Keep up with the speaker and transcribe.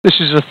This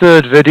is the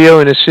third video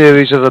in a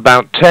series of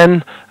about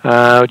 10.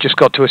 Just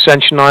got to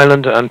Ascension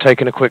Island and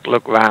taken a quick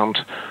look round.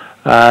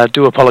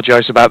 Do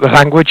apologise about the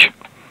language.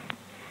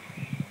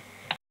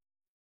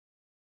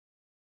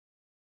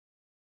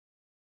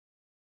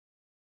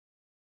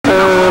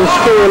 And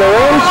screwing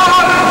around.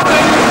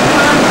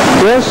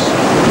 Yes,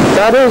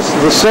 that is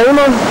the same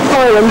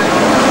island.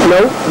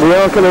 No, we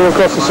are coming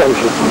across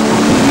Ascension.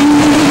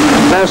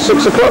 Now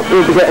 6 o'clock,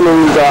 we'll be getting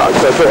in the dark,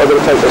 so I thought I'd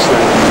better take this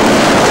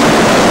now.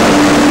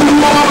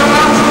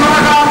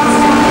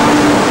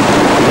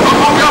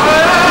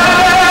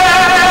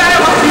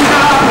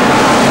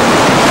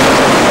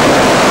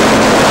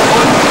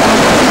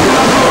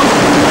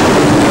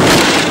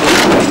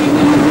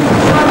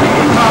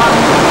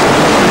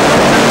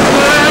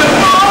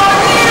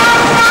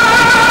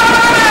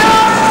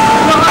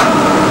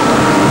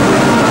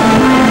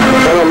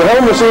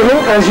 This evening,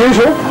 as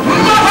usual.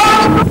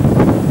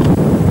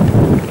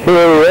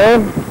 Here we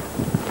are.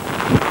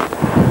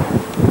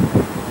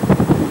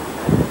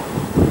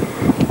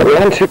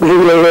 Atlantic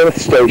Relay Earth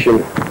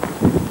Station.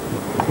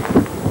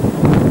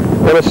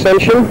 On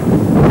Ascension.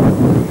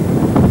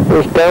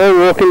 There's Darren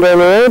walking down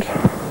the road.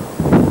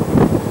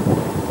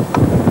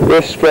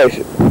 This place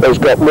has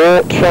got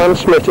more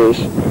transmitters.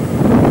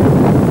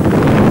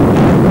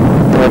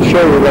 I'll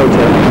show you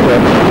later.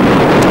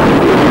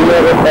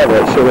 Never ever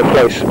seen a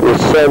place with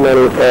so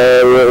many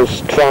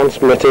aerials,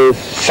 transmitters,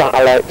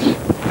 satellites.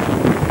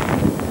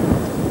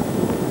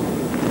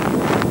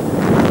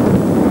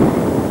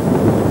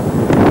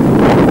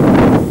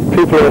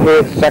 People are here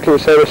exactly the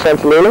same as St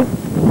Helena,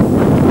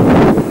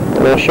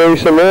 and I'll show you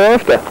some more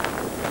after.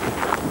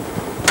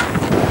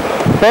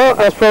 Well,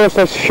 as promised,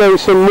 I'll show you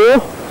some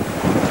more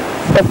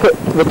up at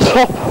the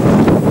top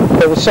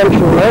of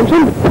Ascension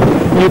Mountain.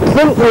 You'd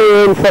think we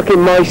were in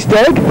fucking my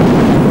steg.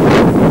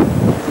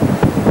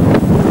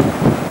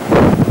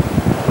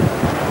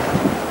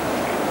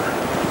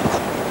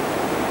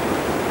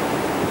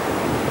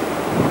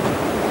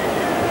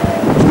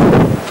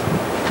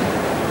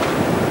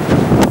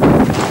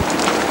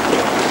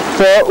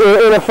 But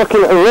we're in a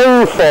fucking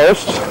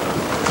rainforest.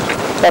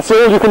 That's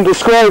all you can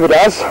describe it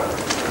as.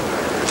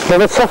 So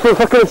the top of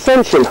fucking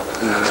Ascension.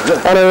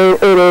 And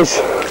it is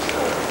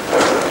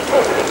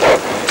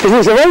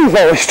a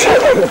rainforest.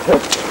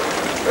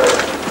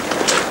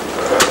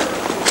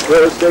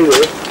 Well, stay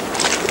there.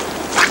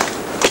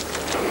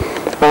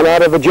 And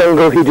out of the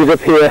jungle he did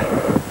appear.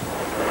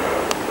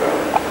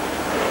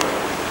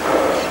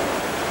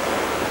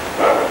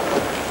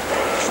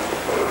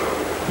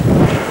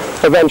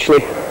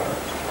 Eventually.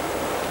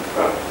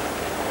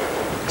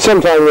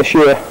 Sometime this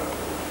year.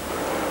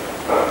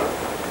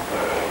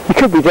 He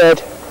could be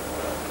dead.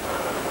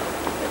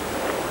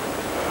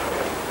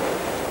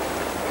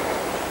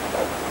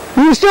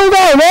 You still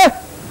down there?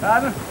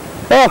 Pardon?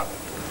 Oh.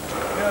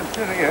 Yeah, I'm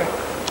still here.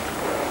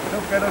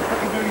 Don't get on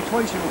fucking dirty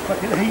twice, you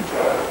fucking heat.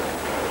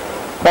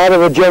 Out of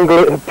the jungle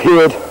it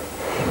appeared.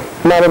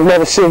 Man, I've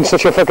never seen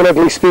such a fucking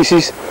ugly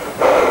species.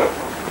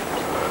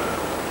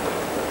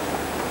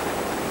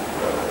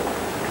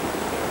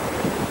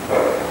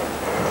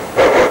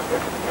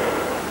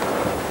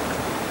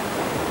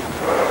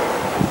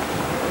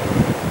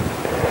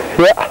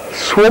 Yeah,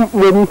 swamp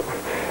ridden.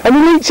 Any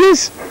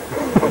leeches?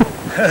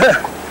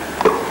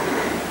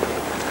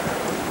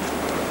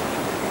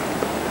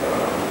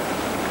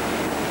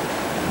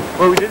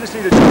 Well, we didn't see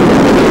the...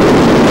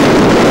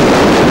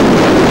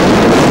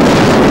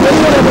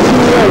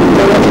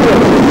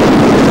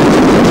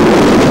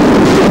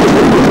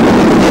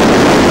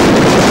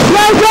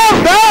 No, go!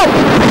 Go!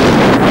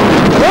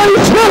 Where are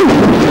you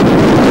to?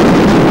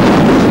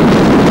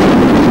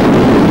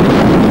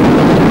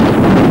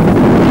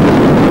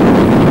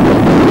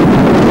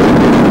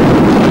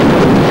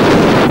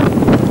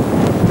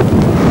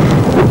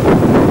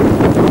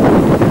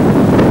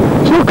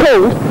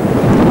 Cold.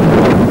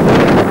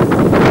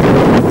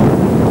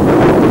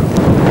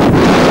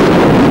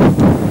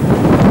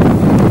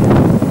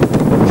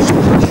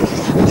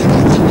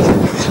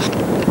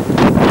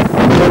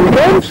 There he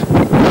goes.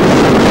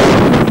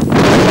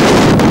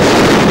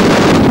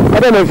 I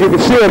don't know if you can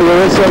see any of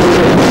this.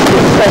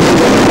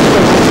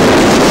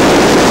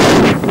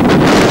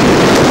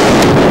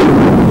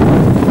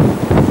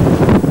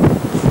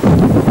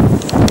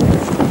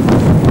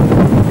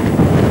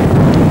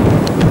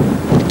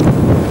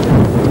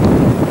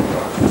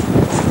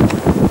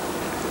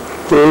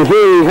 And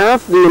here we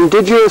have the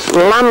indigenous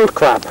land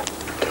crab.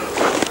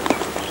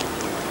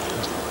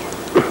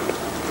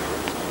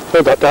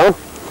 Hold that down.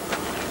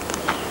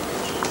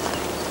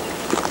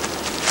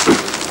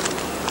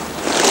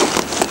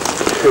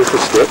 Here's the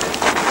stick.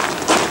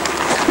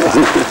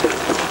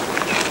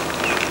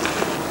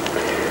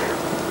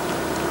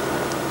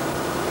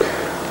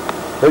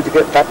 How to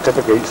get back to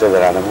the gates of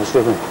the animals,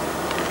 don't we?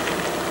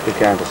 They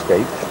can't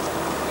escape.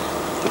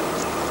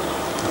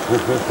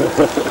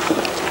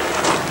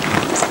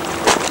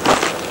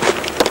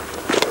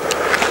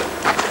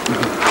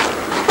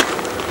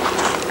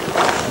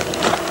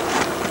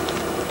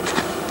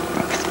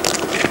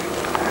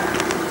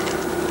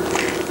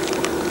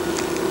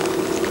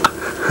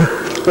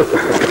 Leave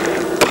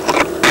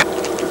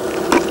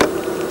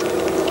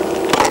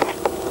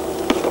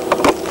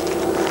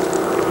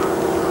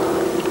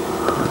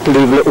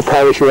little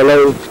Parisher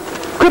alone.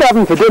 Could have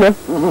him for dinner.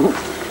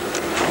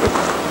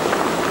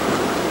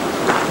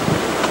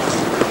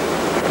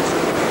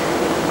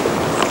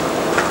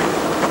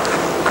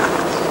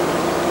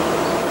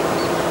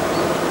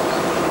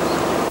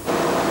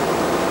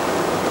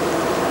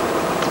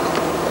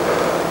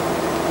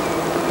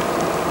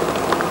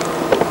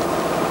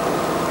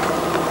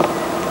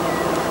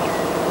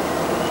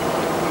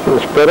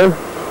 That's better.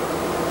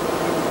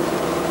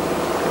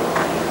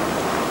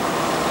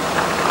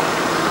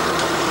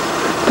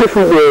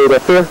 Different road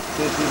up here.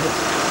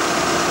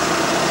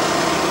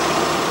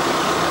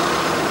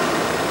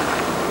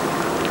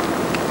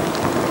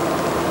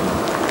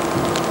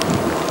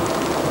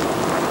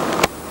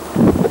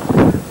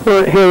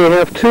 Right, here we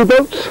have two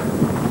boats.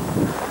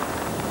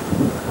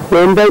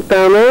 One boat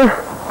down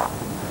there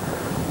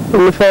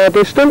in the far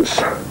distance,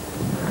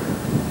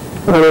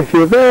 and if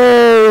you're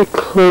very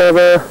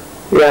clever,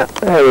 yeah,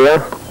 there we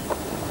are.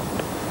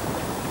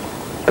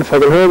 If I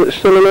can hold it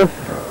still enough.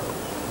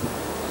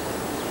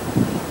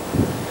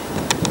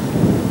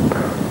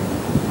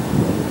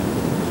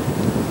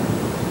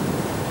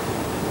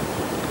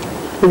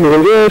 You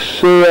can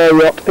just see a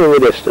yacht in the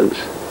distance.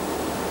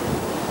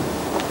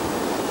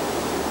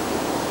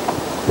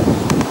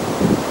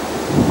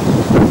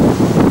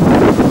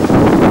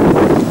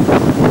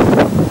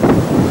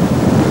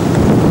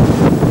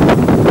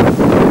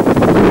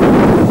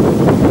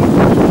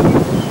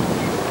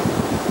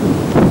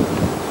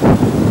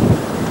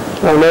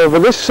 And over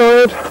this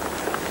side,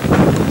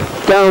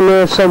 down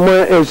there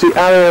somewhere, is the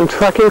Ariane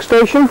tracking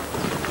station.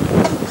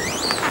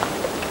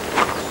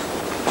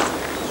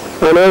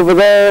 And over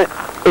there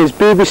is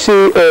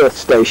BBC Earth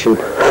Station.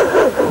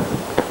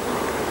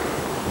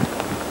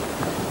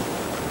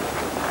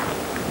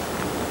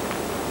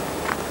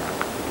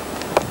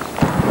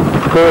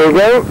 There we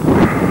go.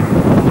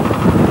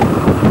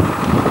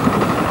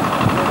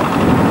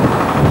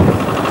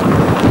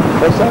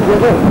 That sounds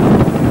good.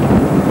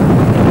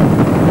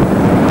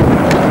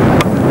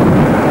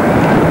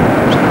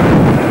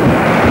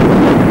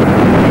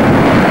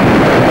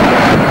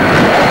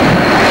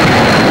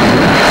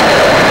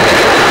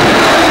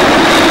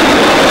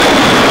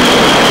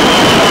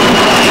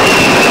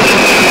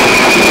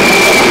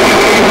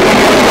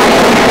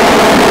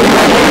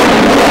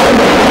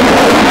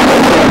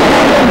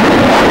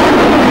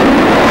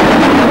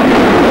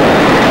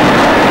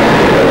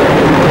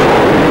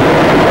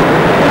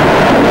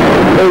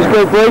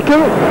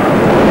 Braking.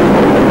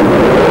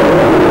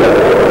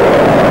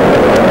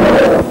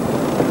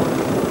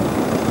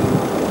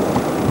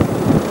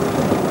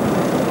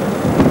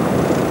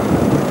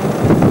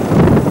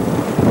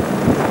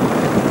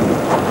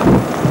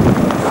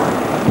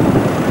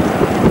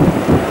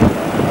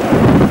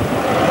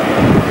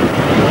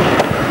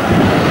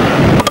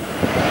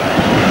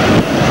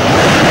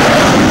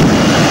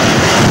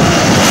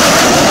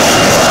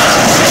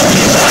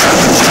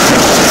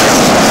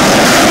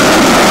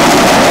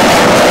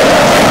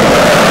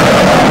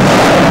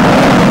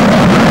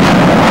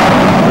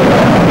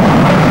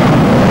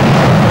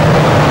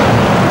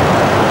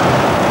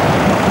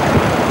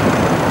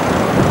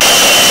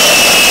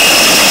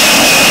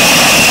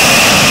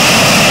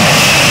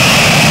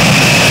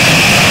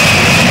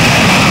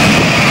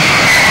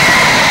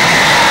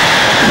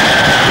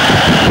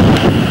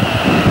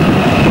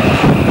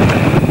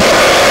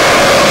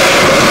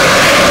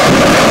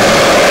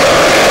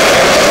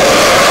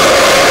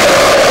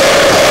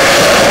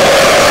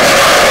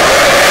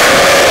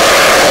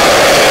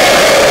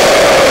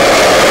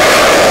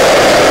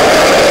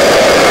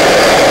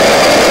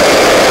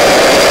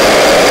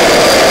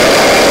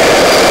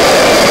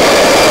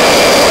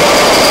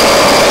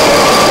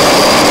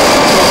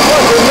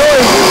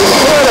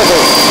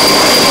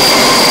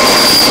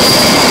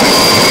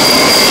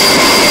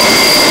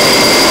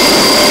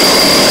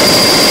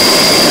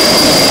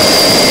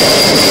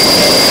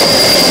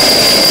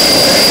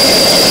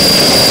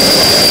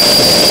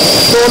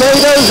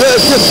 Tornadoes that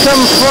have just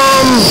come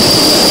from,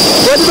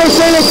 where did they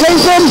say they came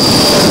from?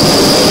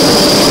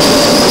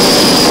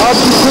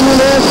 Argentinian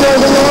air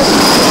serving off.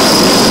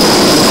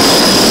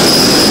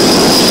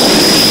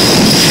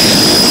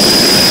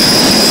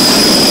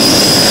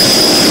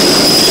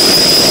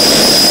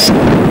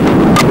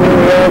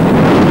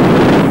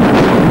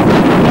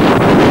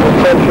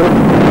 Attention,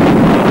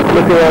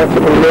 looking out at the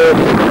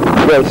north,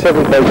 well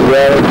 7 places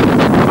around,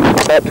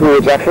 out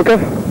towards Africa.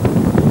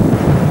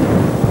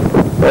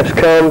 Nice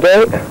calm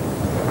day.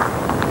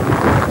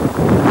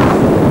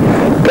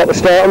 Got the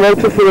starter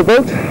motor for the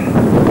boat.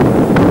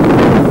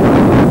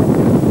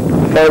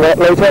 Find out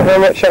later how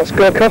much that's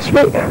going to cost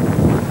me.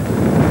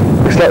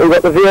 Looks like we've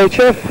got the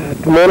VHF.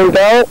 Good morning,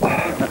 Dal.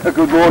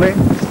 Good morning.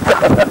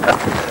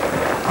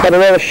 Had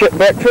another ship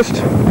breakfast.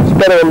 It's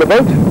better on the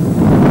boat.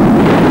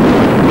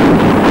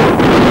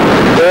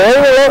 There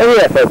ain't a lot in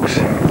here, folks.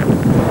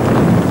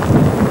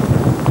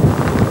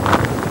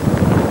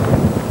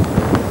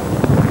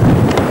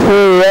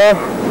 Here we are.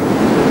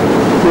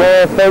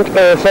 No, thank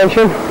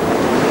Ascension.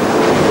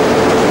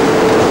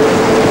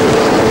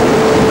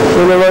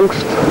 In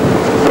amongst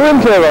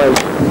wind turbines.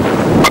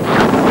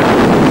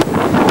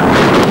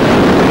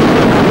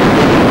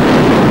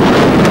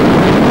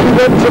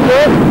 Went to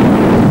there.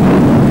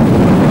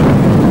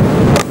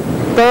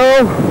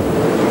 Down.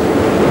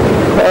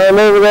 And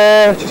over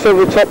there, just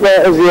over the top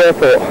there, is the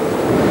airport.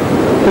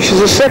 Which is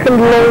the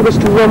second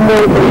longest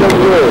runway in the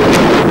world.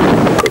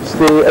 It's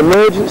the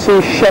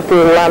emergency shuttle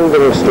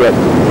landing strip,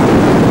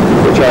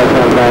 which I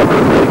found out.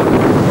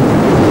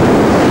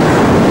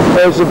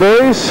 There's the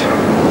boys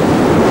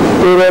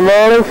doing their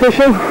marlin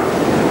fishing.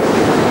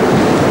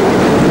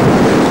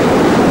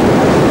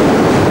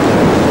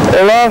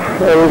 Hola,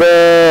 and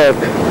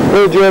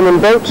all German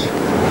boats.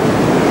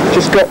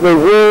 Just got the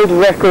world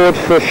record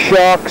for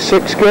shark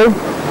 6-gill.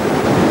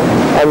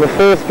 And the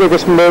fourth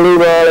biggest Maloo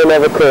marlin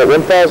ever caught,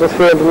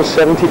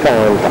 1,370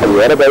 pounds. And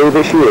what a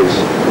baby she is.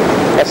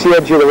 That's the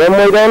edge of the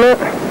runway down there.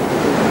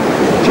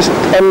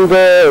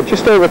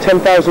 Just over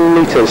 10,000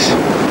 metres.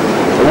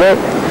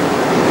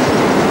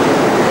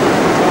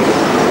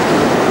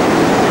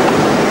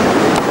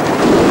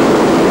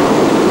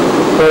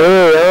 So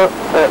here we are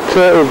at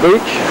Turtle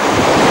Beach.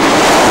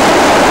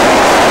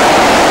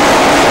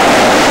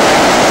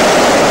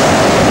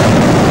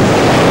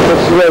 This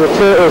is where the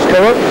turtles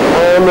come up,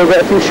 and we'll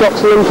get a few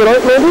shots of them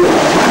tonight maybe.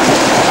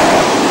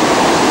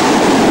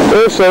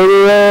 Also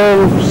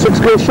the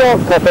 6-gill shark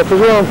pop up as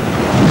well,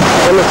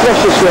 and the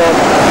fresher shark.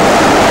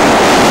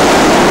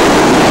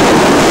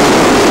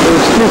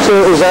 There's a few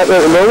turtles out there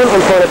at the moment.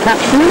 I'm trying to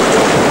catch them.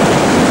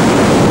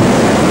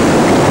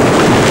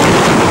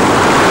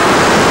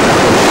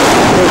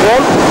 There's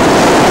one.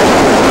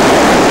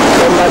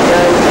 One back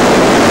down.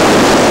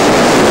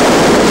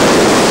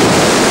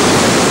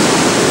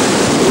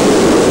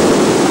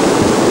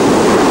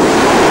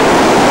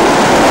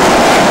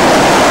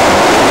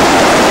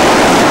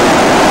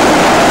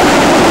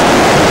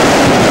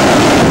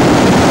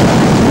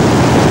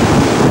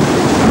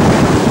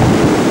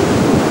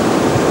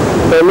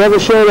 They never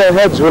show their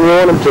heads when you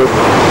want them to.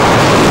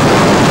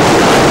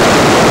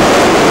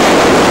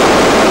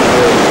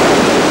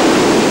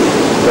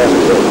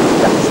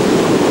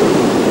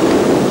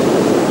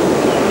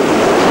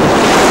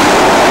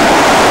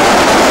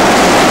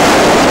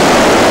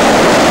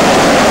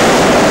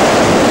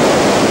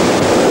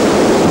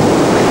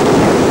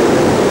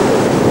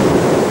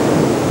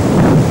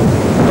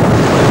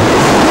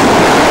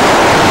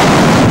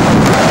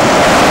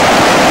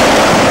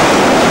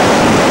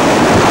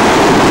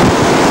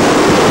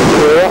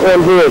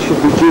 One here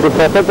should be due to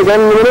pop up again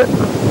in a minute.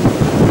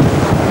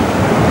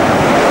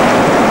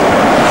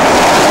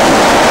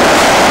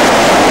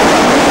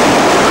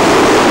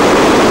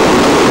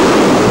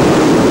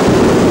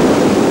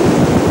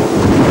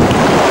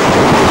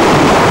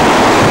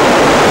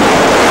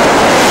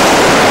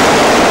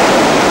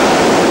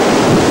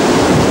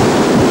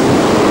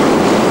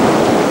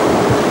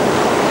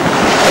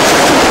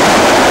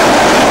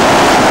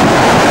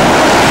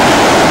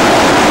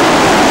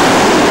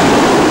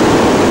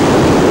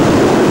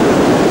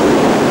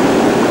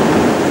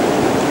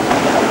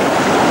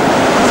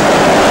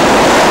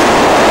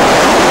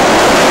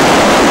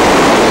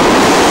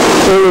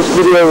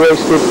 Video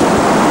wasted.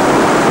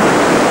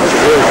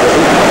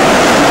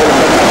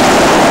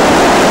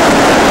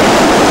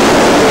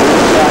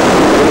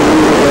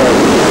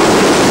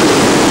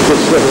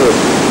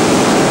 Just